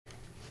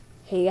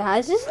He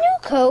has his new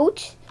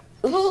coat.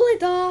 Pull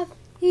it off.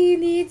 He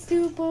needs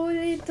to pull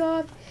it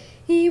off.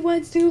 He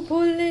wants to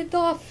pull it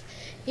off.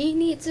 He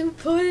needs to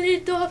pull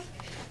it off.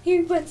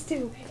 He wants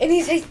to. And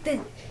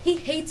he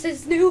hates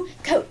his new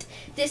coat.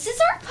 This is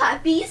our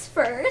puppy's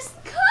first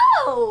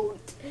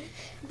coat.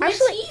 Which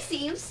he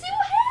seems to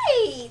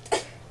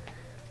hate.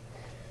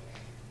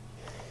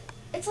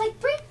 It's like,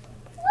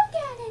 look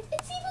at it.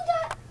 It's even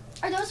got,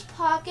 are those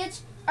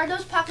pockets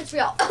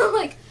real?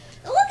 Like,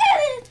 look at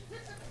it.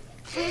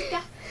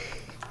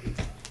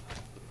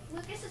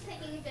 Lucas is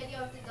taking a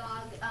video of the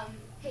dog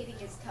hating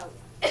his coat.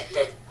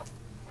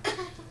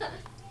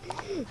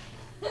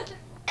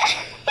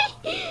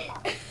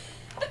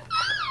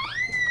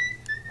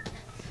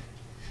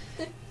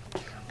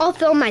 I'll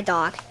film my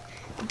dog.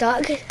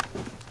 Dog.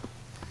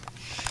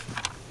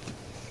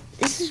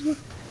 This is.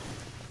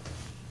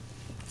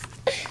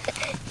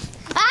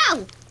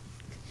 Ow!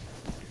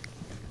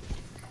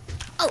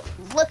 Oh,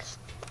 look.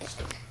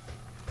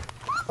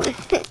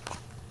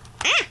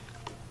 Ah!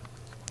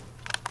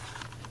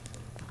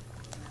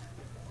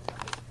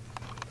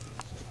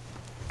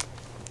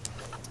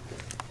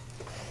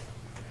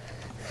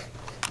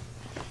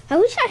 I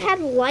wish I had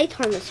a light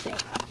on this thing.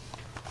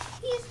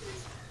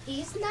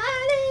 He's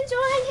not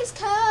enjoying his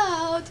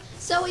coat,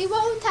 so he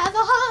won't have a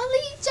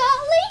holly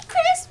jolly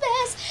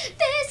Christmas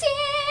this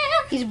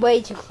year. He's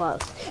way too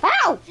close.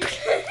 Ow!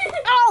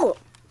 Ow!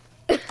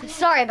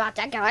 Sorry about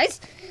that, guys.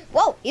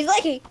 Whoa, he's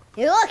licking.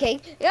 He's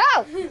looking.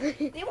 No!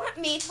 They want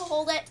me to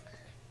hold it.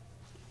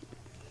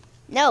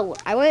 No,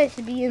 I want it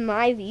to be in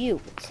my view.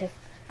 So,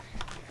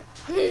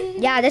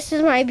 yeah, this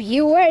is my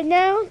view right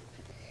now.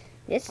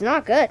 It's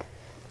not good.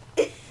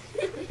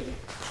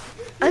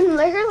 I'm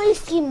literally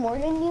seeing more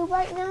than you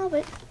right now,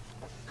 but...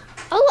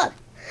 Oh, look.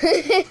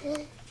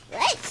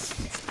 Let's...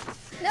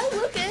 No,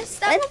 Lucas,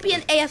 that won't be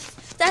an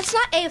AF... That's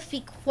not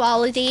AFV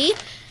quality.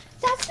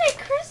 That's my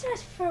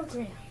Christmas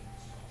program.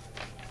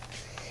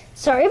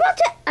 Sorry about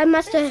that. I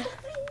must have... That's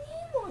got my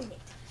name on it.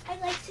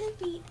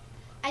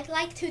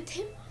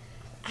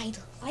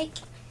 Like,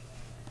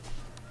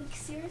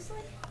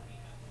 seriously?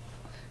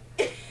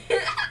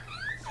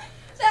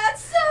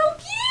 That's so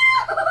cute!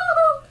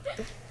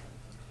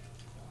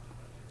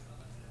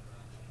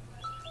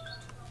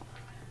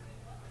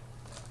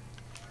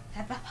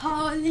 Have a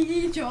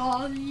holly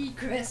jolly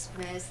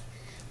Christmas,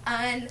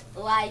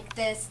 unlike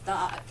this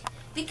dog,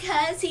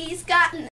 because he's gotten